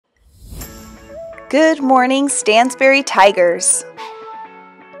Good morning, Stansbury Tigers.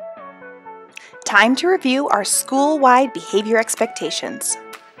 Time to review our school-wide behavior expectations.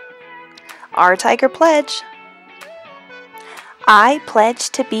 Our Tiger Pledge. I pledge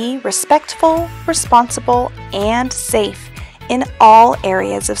to be respectful, responsible, and safe in all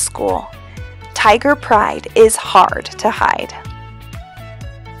areas of school. Tiger pride is hard to hide.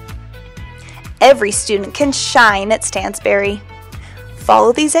 Every student can shine at Stansbury.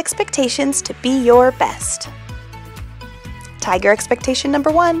 Follow these expectations to be your best. Tiger expectation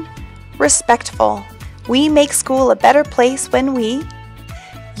number 1, respectful. We make school a better place when we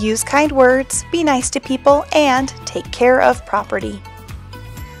use kind words, be nice to people, and take care of property.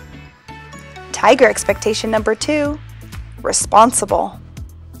 Tiger expectation number 2, responsible.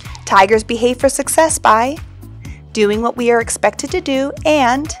 Tigers behave for success by doing what we are expected to do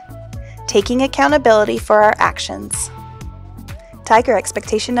and taking accountability for our actions. Tiger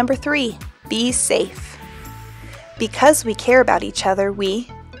expectation number 3, be safe. Because we care about each other,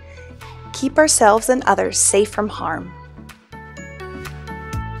 we keep ourselves and others safe from harm.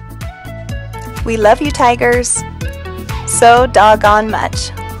 We love you, Tigers, so doggone much.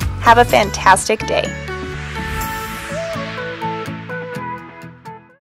 Have a fantastic day.